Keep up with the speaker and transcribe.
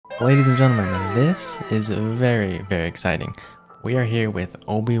Ladies and gentlemen, this is very, very exciting. We are here with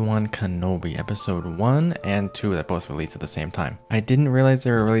Obi-Wan Kenobi episode 1 and 2 that both released at the same time. I didn't realize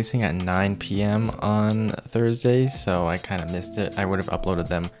they were releasing at 9 p.m. on Thursday, so I kind of missed it. I would have uploaded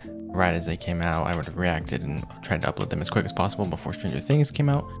them right as they came out. I would have reacted and tried to upload them as quick as possible before Stranger Things came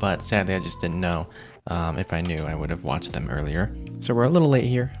out, but sadly I just didn't know. If I knew, I would have watched them earlier. So we're a little late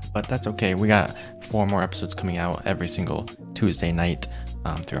here, but that's okay. We got 4 more episodes coming out every single Tuesday night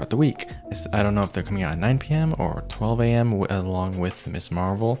throughout the week. I don't know if they're coming out at 9 p.m. or 12 a.m. along with Miss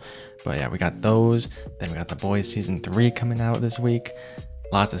Marvel, but yeah, we got those. Then we got The Boys season 3 coming out this week.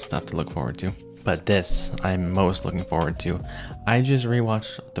 Lots of stuff to look forward to. But this I'm most looking forward to. I just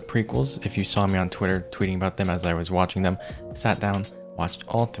rewatched the prequels. If you saw me on Twitter tweeting about them as I was watching them, sat down, watched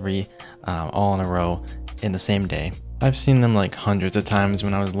all 3 all in a row in the same day. I've seen them like hundreds of times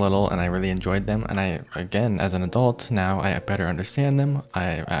when I was little and I really enjoyed them, and I, again, as an adult now, I better understand them.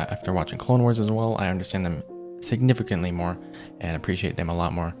 After watching Clone Wars as well, I understand them significantly more and appreciate them a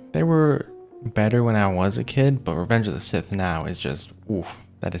lot more. They were better when I was a kid, but Revenge of the Sith now is just, oof,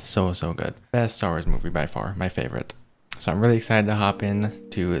 that is so good. Best Star Wars movie by far, my favorite. So I'm really excited to hop in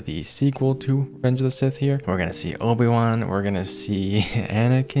to the sequel to Revenge of the Sith here. We're gonna see Obi-Wan, we're gonna see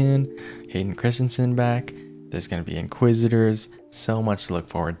Anakin, Hayden Christensen back. There's gonna be Inquisitors, so much to look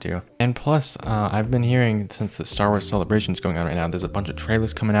forward to. And plus, I've been hearing since the Star Wars Celebration is going on right now, there's a bunch of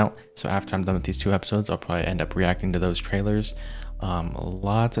trailers coming out. So after I'm done with these 2 episodes, I'll probably end up reacting to those trailers.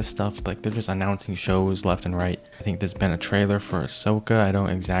 Lots of stuff, like they're just announcing shows left and right. I think there's been a trailer for Ahsoka, I don't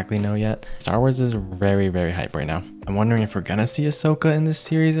exactly know yet. Star Wars is very, very hype right now. I'm wondering if we're gonna see Ahsoka in this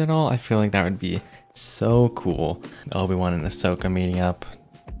series at all. I feel like that would be so cool. Obi-Wan and Ahsoka meeting up,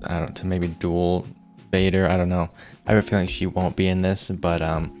 I don't know, to maybe duel Vader, I don't know. I have a feeling she won't be in this, but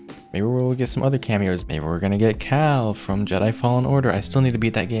maybe we'll get some other cameos. Maybe we're gonna get Cal from Jedi Fallen Order. I still need to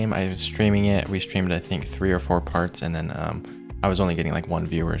beat that game. I was streaming it. We streamed I think 3 or 4 parts, and then I was only getting like 1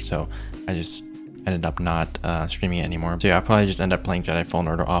 viewer, so I just ended up not streaming it anymore. So yeah, I'll probably just end up playing Jedi Fallen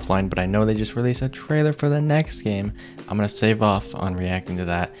Order offline, but I know they just released a trailer for the next game. I'm gonna save off on reacting to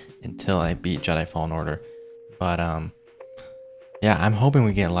that until I beat Jedi Fallen Order. But yeah, I'm hoping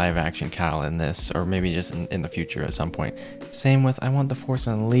we get live action Cal in this, or maybe just in the future at some point. Same with, I want the Force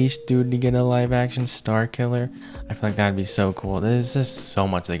Unleashed dude to get a live action Star Killer. I feel like that'd be so cool. There's just so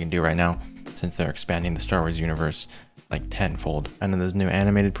much they can do right now since they're expanding the Star Wars universe like tenfold. I know there's new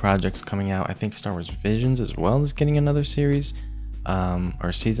animated projects coming out. I think Star Wars Visions as well is getting another series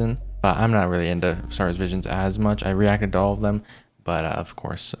or season, but I'm not really into Star Wars Visions as much. I reacted to all of them, but of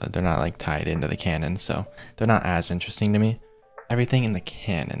course they're not like tied into the canon, so they're not as interesting to me. Everything in the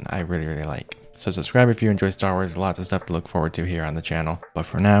canon I really like. So subscribe if you enjoy Star Wars. Lots of stuff to look forward to here on the channel. But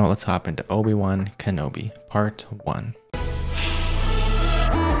for now, let's hop into Obi-Wan Kenobi Part 1.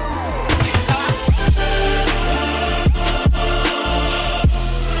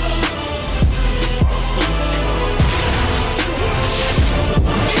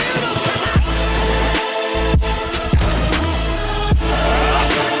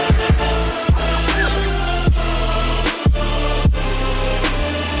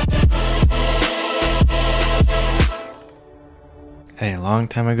 A long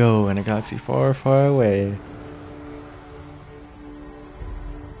time ago in a galaxy far, far away.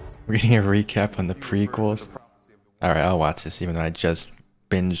 We're getting a recap on the prequels. Alright, I'll watch this even though I just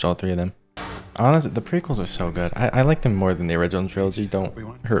binged all 3 of them. Honestly, the prequels are so good. I like them more than the original trilogy, don't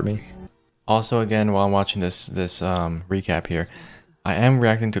hurt me. Also, again, while I'm watching this recap here, I am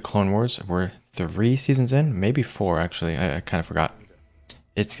reacting to Clone Wars. We're 3 seasons in, maybe 4 actually, I kind of forgot.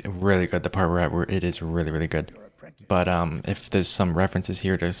 It's really good, the part we're at, where it is really good. But if there's some references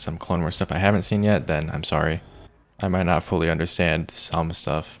here to some Clone Wars stuff I haven't seen yet, then I'm sorry. I might not fully understand some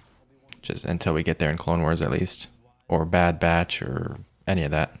stuff, just until we get there in Clone Wars at least. Or Bad Batch, or any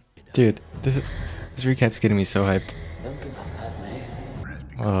of that. Dude, this recap's getting me so hyped.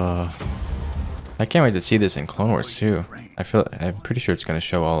 I can't wait to see this in Clone Wars too. I'm pretty sure it's going to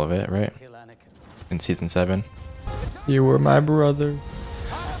show all of it, right? In Season 7. You were my brother.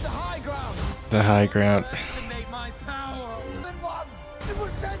 The high ground.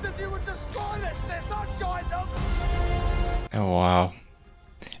 Oh wow.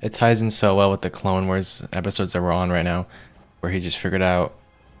 It ties in so well with the Clone Wars episodes that we're on right now, where he just figured out,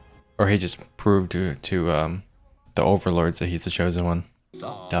 or he just proved to the overlords that he's the chosen one.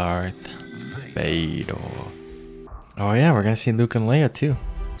 Darth Vader. Oh yeah, we're gonna see Luke and Leia too.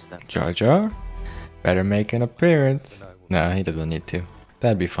 Jar Jar better make an appearance. No, he doesn't need to.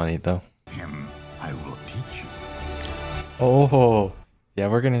 That'd be funny though. I will teach you. Oh, yeah,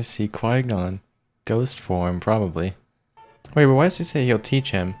 we're gonna see Qui-Gon. Ghost form, probably. Wait, but why does he say he'll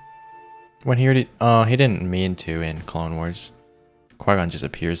teach him? When he didn't mean to in Clone Wars. Qui-Gon just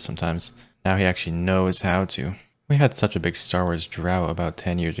appears sometimes. Now he actually knows how to. We had such a big Star Wars drought about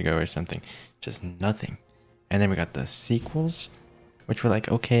 10 years ago or something. Just nothing. And then we got the sequels, which were like,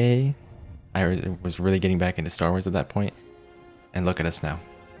 okay. I was really getting back into Star Wars at that point. And look at us now.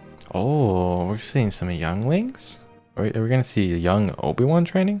 Oh, we're seeing some younglings? Are we gonna see young Obi-Wan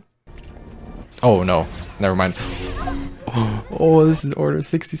training? Oh no, never mind. Oh, this is Order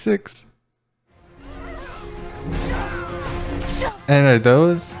 66. And are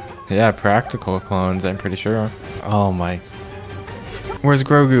those? Yeah, practical clones, I'm pretty sure. Oh my. Where's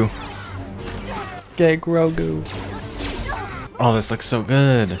Grogu? Get Grogu. Oh, this looks so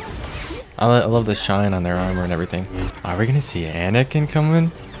good. I love the shine on their armor and everything. Are we gonna see Anakin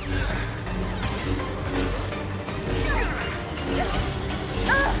coming?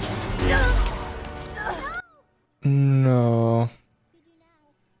 No.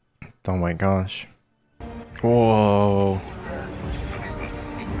 Oh my gosh. Whoa.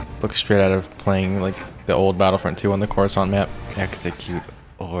 Looks straight out of playing like the old Battlefront 2 on the Coruscant map. Execute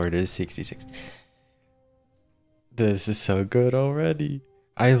Order 66. This is so good already.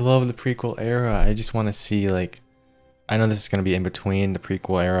 I love the prequel era. I just want to see like... I know this is going to be in between the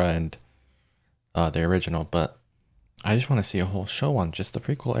prequel era and the original, but I just want to see a whole show on just the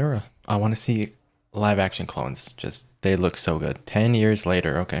prequel era. I want to see live action clones. Just, they look so good. 10 years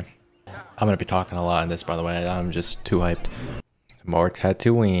later, okay. I'm going to be talking a lot in this, by the way. I'm just too hyped. More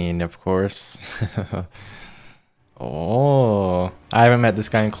Tatooine, of course. Oh, I haven't met this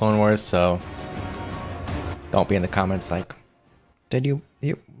guy in Clone Wars, so don't be in the comments like, did you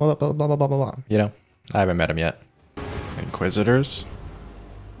blah, blah, blah, blah, blah, blah. You know, I haven't met him yet. Inquisitors.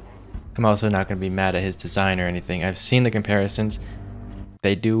 I'm also not going to be mad at his design or anything. I've seen the comparisons.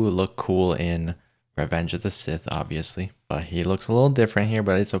 They do look cool in Revenge of the Sith, obviously, but he looks a little different here,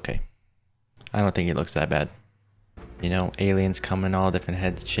 but it's okay. I don't think he looks that bad. You know, aliens come in all different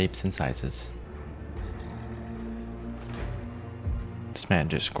heads, shapes, and sizes. This man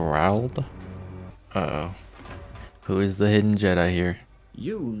just growled. Uh-oh. Who is the hidden Jedi here?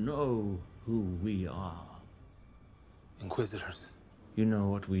 You know who we are. Inquisitors. You know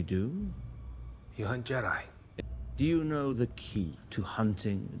what we do? You hunt Jedi. Do you know the key to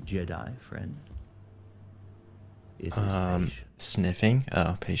hunting Jedi, friend? It is patience. Sniffing?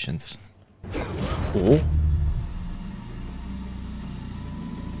 Oh, patience. Oh.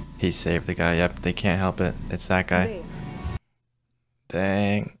 He saved the guy. Yep, they can't help it. It's that guy.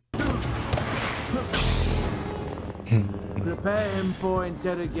 Dang. Prepare him for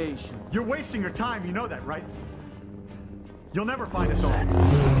interrogation. You're wasting your time, you know that, right? You'll never find us all.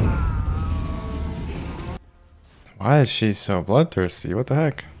 Why is she so bloodthirsty? What the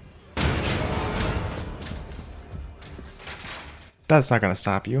heck? That's not gonna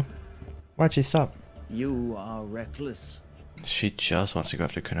stop you. Why'd she stop? You are reckless. She just wants to go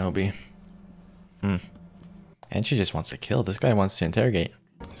after Kenobi. And she just wants to kill. This guy wants to interrogate.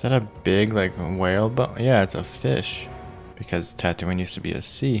 Is that a big, like, whale boat? Yeah, it's a fish. Because Tatooine used to be a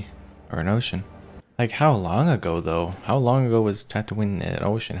sea. Or an ocean. Like, how long ago, though? How long ago was Tatooine an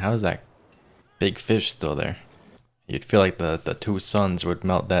ocean? How is that big fish still there? You'd feel like the two suns would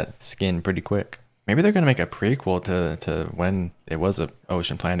melt that skin pretty quick. Maybe they're gonna make a prequel to when it was an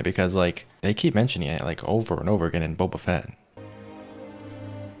ocean planet. Because, like, they keep mentioning it, like, over and over again in Boba Fett.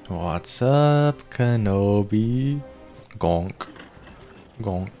 What's up, Kenobi? Gonk.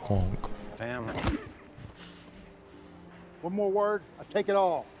 Gonk, gonk. Family. One more word, I take it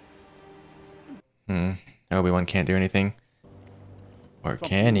all. Obi-Wan can't do anything. Or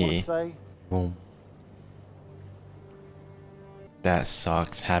can he? Boom. That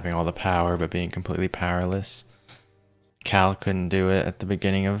sucks, having all the power but being completely powerless. Cal couldn't do it at the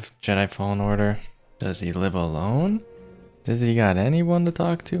beginning of Jedi Fallen Order. Does he live alone? Does he got anyone to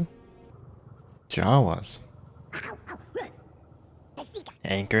talk to? Jawas.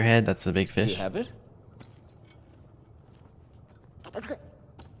 Anchorhead, that's the big fish. You have it?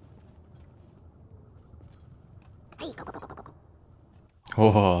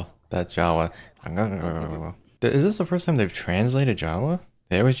 Oh, that Jawa. Is this the first time they've translated Jawa?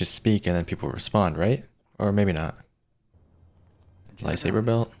 They always just speak and then people respond, right? Or maybe not. Lightsaber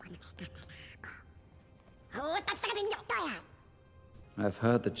belt? I've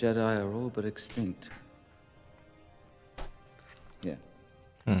heard the Jedi are all but extinct. Yeah.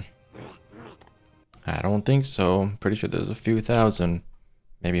 I don't think so. I'm pretty sure there's a few thousand,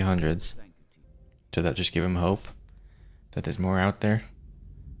 maybe hundreds. Did that just give him hope? That there's more out there?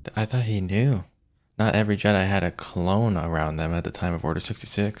 I thought he knew. Not every Jedi had a clone around them at the time of Order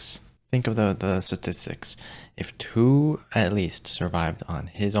 66. think of the statistics. If 2 at least survived on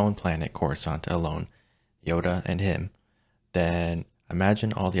his own planet, Coruscant alone, Yoda and him, then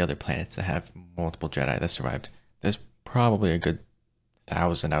imagine all the other planets that have multiple Jedi that survived. There's probably a good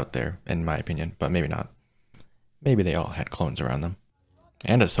 1,000 out there, in my opinion, but maybe not. Maybe they all had clones around them.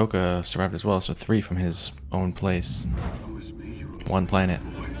 And Ahsoka survived as well, so 3 from his own place. 1 planet.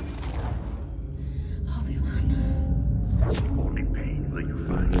 Obi-Wan. Only pain will you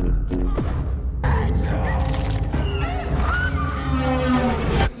find.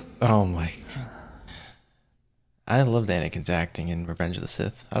 Oh my god. I loved Anakin's acting in Revenge of the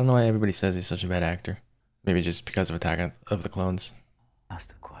Sith. I don't know why everybody says he's such a bad actor. Maybe just because of Attack of the Clones.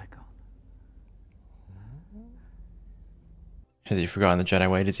 Master Qui-Gon. Has he forgotten the Jedi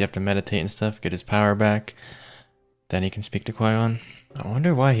way? Does he have to meditate and stuff, get his power back? Then he can speak to Qui-Gon? I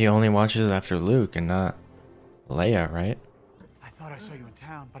wonder why he only watches after Luke and not Leia, right? I thought I saw you in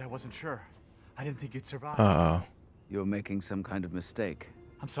town, but I wasn't sure. I didn't think you'd survive. Uh-oh. You're making some kind of mistake.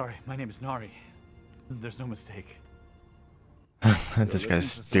 I'm sorry. My name is Nari. There's no mistake. This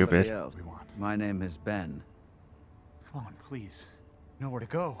guy's stupid. Obi-Wan. My name is Ben. Come on, please. Nowhere to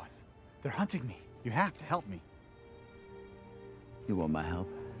go. They're hunting me. You have to help me. You want my help?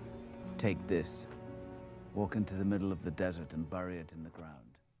 Take this. Walk into the middle of the desert and bury it in the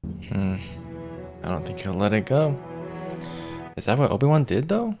ground. I don't think he'll let it go. Is that what Obi-Wan did,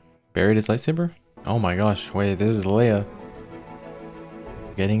 though? Buried his lightsaber? Oh my gosh, wait, this is Leia.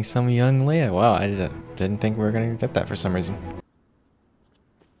 Getting some young Leia. Wow, I didn't think we were gonna get that for some reason.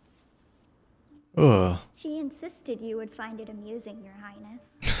 Ugh. She insisted you would find it amusing, Your Highness.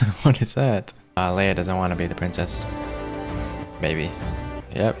 What is that? Leia doesn't want to be the princess. Maybe.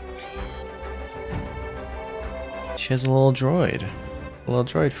 Yep. She has a little droid. A little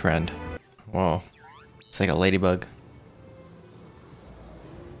droid friend. Whoa. It's like a ladybug.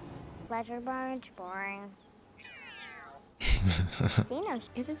 Pleasure barge, boring.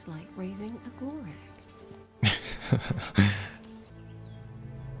 It is like raising a glory.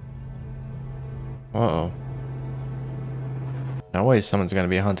 Uh-oh. No way someone's gonna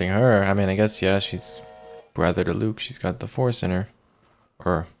be hunting her. I mean, I guess, yeah, she's brother to Luke. She's got the Force in her.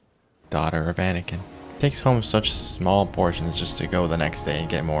 Or daughter of Anakin. Takes home such small portions just to go the next day and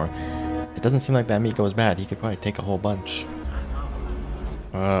get more. It doesn't seem like that meat goes bad. He could probably take a whole bunch.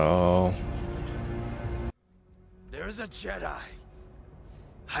 Uh-oh. There's a Jedi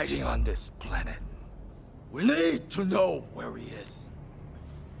hiding on this planet. We need to know where he is.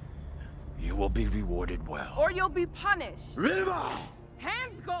 You will be rewarded well. Or you'll be punished. River!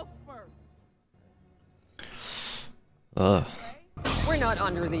 Hands go first. Ugh. We're not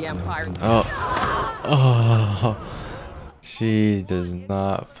under the Empire. Oh. Oh. She does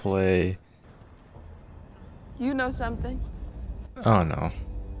not play. You know something? Oh no.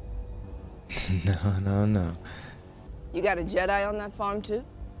 No. You got a Jedi on that farm too?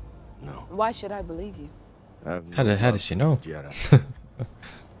 No. Why should I believe you? How does she know? Jedi.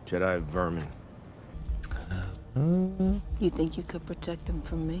 Jedi vermin. You think you could protect them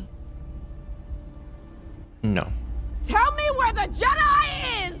from me? No. Tell me where the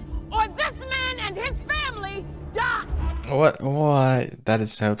Jedi is, or this man and his family die! What? Why? That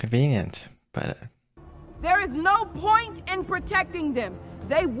is so convenient. But There is no point in protecting them.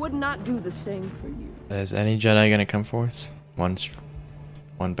 They would not do the same for you. is any Jedi gonna come forth? One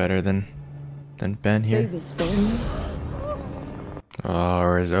better than Ben here? Save his family?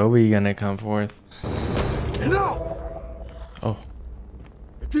 Or is Obi gonna come forth? No! Oh.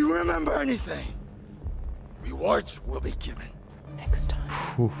 If you remember anything, rewards will be given. Next time.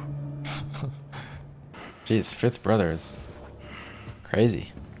 Whew. Jeez, fifth brother is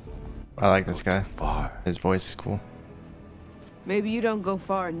crazy. I like this guy. His voice is cool. Maybe you don't go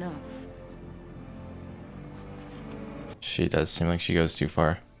far enough. She does seem like she goes too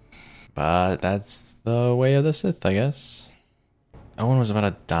far. But that's the way of the Sith, I guess. Owen was about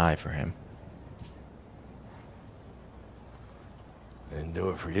to die for him. Didn't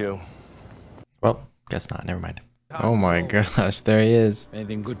do it for you. Well, guess not. Never mind. Oh my gosh, there he is.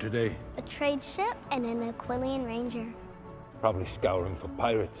 Anything good today? A trade ship and an Aquilian Ranger. Probably scouring for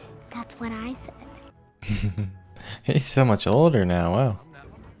pirates. That's what I said. He's so much older now. Wow.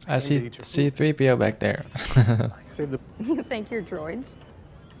 I see C-3PO back there. You think you're droids?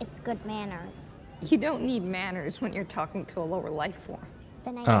 It's good manners. You don't need manners when you're talking to a lower life form.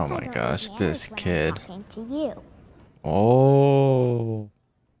 Then I Oh guess I my don't gosh, need this manners when I'm kid. talking to you. Oh.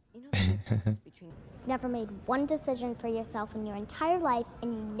 You've never made one decision for yourself in your entire life,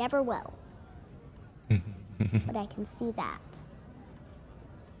 and you never will. But I can see that.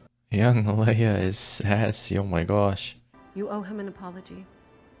 Young Leia is sassy. Oh my gosh. You owe him an apology.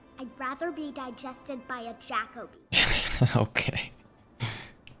 I'd rather be digested by a Jacoby. Okay.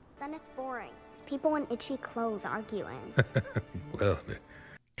 Then it's boring. It's people in itchy clothes arguing. Well,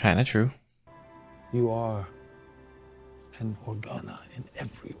 Kinda true. you are an Organa in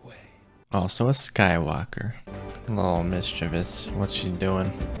every way. Also a Skywalker. A little mischievous. What's she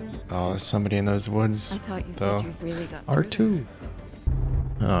doing? Oh, there's somebody in those woods. I thought you though. said you've really got R2.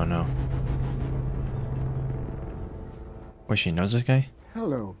 Oh no. Wait, she knows this guy?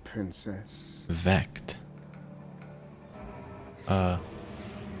 Hello, princess. Vect. Oh.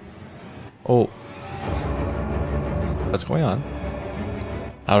 What's going on?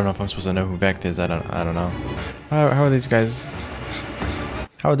 I don't know if I'm supposed to know who Vect is. I don't know. How are these guys?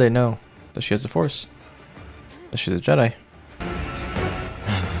 How would they know that she has the Force? That she's a Jedi?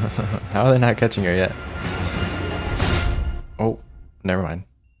 How are they not catching her yet? Oh, never mind.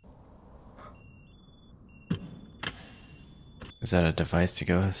 Is that a device to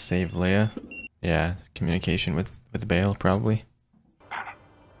go save Leia? Yeah, communication with Bail, probably.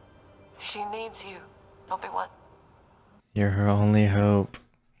 She needs you, Obi-Wan. You're her only hope.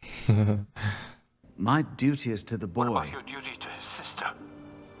 My duty is to the boy. What about your duty to his sister?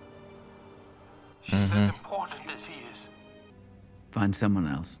 She's as important as he is. Find someone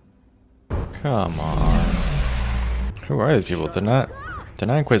else. Come on. Who are these people? They're not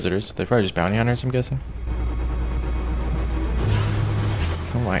Inquisitors. They're probably just bounty hunters, I'm guessing.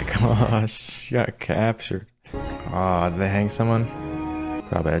 Oh my gosh, she got captured. Oh, did they hang someone?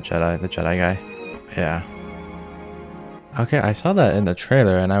 Probably a Jedi, the Jedi guy. Yeah. Okay, I saw that in the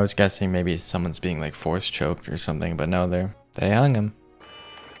trailer and I was guessing maybe someone's being like force choked or something, but no, they hung him.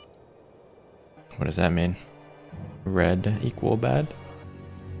 What does that mean? Red equal bad?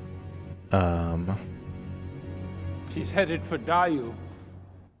 She's headed for Dayu.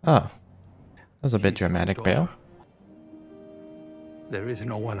 Oh. That was a bit dramatic, Bail. There is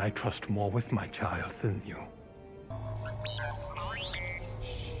no one I trust more with my child than you.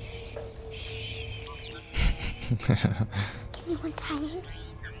 Can you untie me?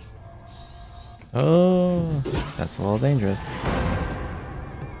 Oh, that's a little dangerous.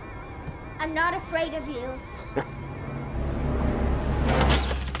 I'm not afraid of you.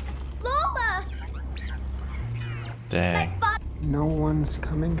 Lola! Dang. No one's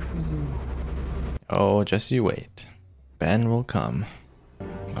coming for you. Oh, just you wait. Ben will come.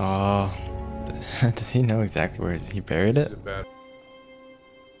 Oh, does he know exactly where he buried it?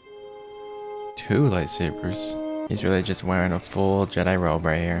 2 lightsabers. He's really just wearing a full Jedi robe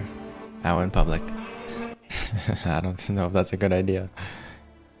right here. Out in public. I don't know if that's a good idea.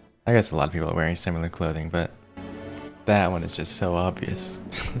 I guess a lot of people are wearing similar clothing, but that one is just so obvious.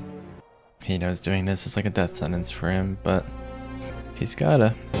 He knows doing this is like a death sentence for him, but he's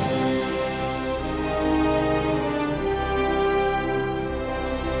gotta.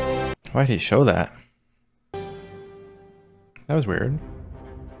 Why'd he show that? That was weird.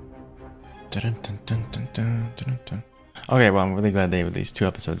 Okay, well, I'm really glad they released 2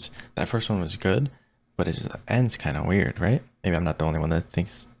 episodes. That first one was good, but it just ends kind of weird, right? Maybe I'm not the only one that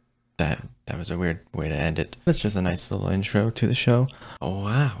thinks that was a weird way to end it. It's just a nice little intro to the show. Oh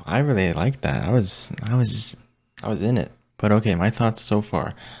wow, I really liked that. I was in it. But okay, my thoughts so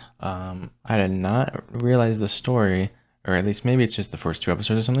far. I did not realize the story, or at least maybe it's just the first 2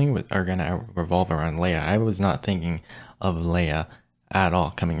 episodes or something, are gonna revolve around Leia. I was not thinking of Leia at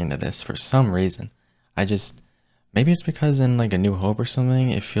all coming into this for some reason. Maybe it's because in like A New Hope or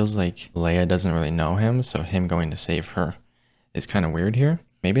something, it feels like Leia doesn't really know him, so him going to save her is kind of weird here.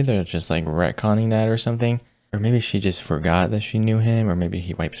 Maybe they're just like retconning that or something. Or maybe she just forgot that she knew him, or maybe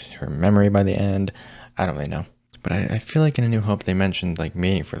he wipes her memory by the end. I don't really know. But I feel like in A New Hope they mentioned like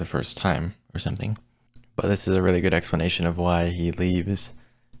meeting for the first time or something. But this is a really good explanation of why he leaves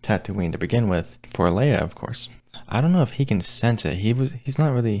Tatooine to begin with, for Leia, of course. I don't know if he can sense it. He's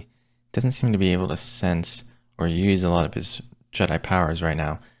not really, doesn't seem to be able to sense or use a lot of his Jedi powers right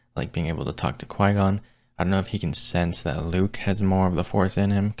now, like being able to talk to Qui-Gon. I don't know if he can sense that Luke has more of the Force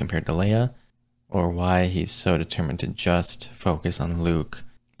in him compared to Leia, or why he's so determined to just focus on Luke.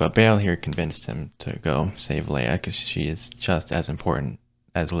 But Bail here convinced him to go save Leia because she is just as important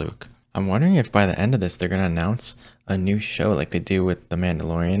as Luke. I'm wondering if by the end of this they're going to announce a new show like they do with The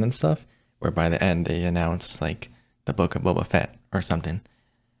Mandalorian and stuff, where by the end they announce like the Book of Boba Fett or something.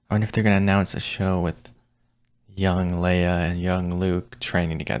 I wonder if they're going to announce a show with young Leia and young Luke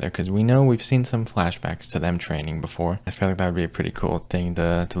training together, because we know we've seen some flashbacks to them training before. I feel like that would be a pretty cool thing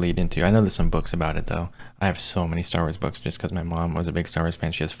to lead into. I know there's some books about it though. I have so many Star Wars books just because my mom was a big Star Wars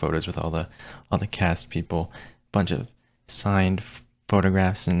fan. She has photos with all the cast people, bunch of signed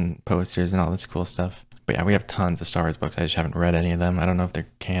photographs and posters and all this cool stuff. But yeah, we have tons of Star Wars books. I just haven't read any of them. I don't know if they're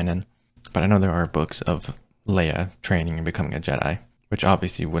canon, but I know there are books of Leia training and becoming a Jedi, which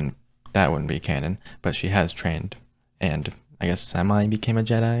obviously wouldn't be canon, but she has trained and I guess semi became a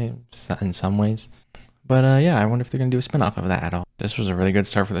Jedi in some ways. But yeah, I wonder if they're going to do a spin-off of that at all. This was a really good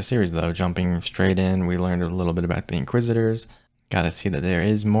start for the series though. Jumping straight in, we learned a little bit about the Inquisitors. Got to see that there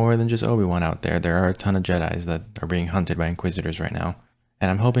is more than just Obi-Wan out there. There are a ton of Jedis that are being hunted by Inquisitors right now. And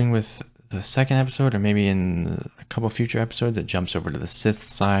I'm hoping with the second episode, or maybe in a couple future episodes, it jumps over to the Sith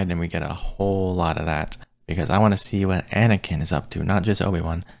side and we get a whole lot of that. Because I want to see what Anakin is up to, not just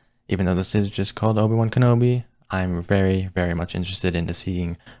Obi-Wan. Even though this is just called Obi-Wan Kenobi, I'm very, very much interested into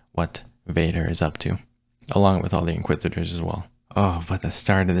seeing what Vader is up to, along with all the Inquisitors as well. Oh, but the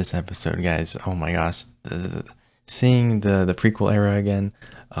start of this episode, guys, oh my gosh. Seeing the prequel era again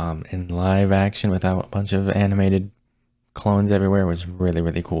in live action without a bunch of animated clones everywhere was really,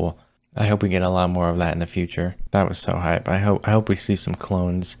 really cool. I hope we get a lot more of that in the future. That was so hype. I hope we see some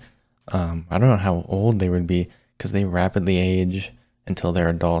clones. I don't know how old they would be because they rapidly age until they're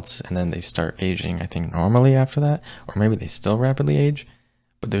adults and then they start aging, I think, normally after that. Or maybe they still rapidly age.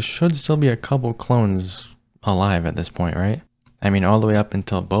 But there should still be a couple clones alive at this point, right? I mean, all the way up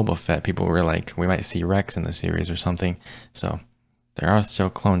until Boba Fett, people were like, we might see Rex in the series or something. So there are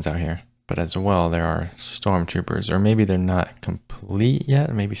still clones out here. But as well, there are stormtroopers. Or maybe they're not complete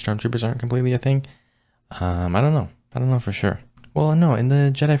yet. Maybe stormtroopers aren't completely a thing. I don't know. I don't know for sure. Well, no, in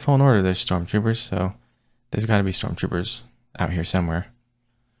the Jedi Fallen Order, there's stormtroopers. So there's got to be stormtroopers out here somewhere.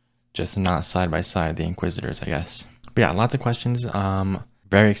 Just not side by side the Inquisitors, I guess. But yeah, lots of questions.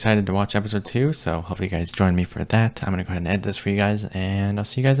 Very excited to watch episode 2, so hopefully you guys join me for that. I'm going to go ahead and edit this for you guys, and I'll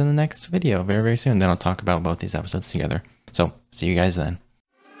see you guys in the next video very, very soon. Then I'll talk about both these episodes together. So, see you guys then.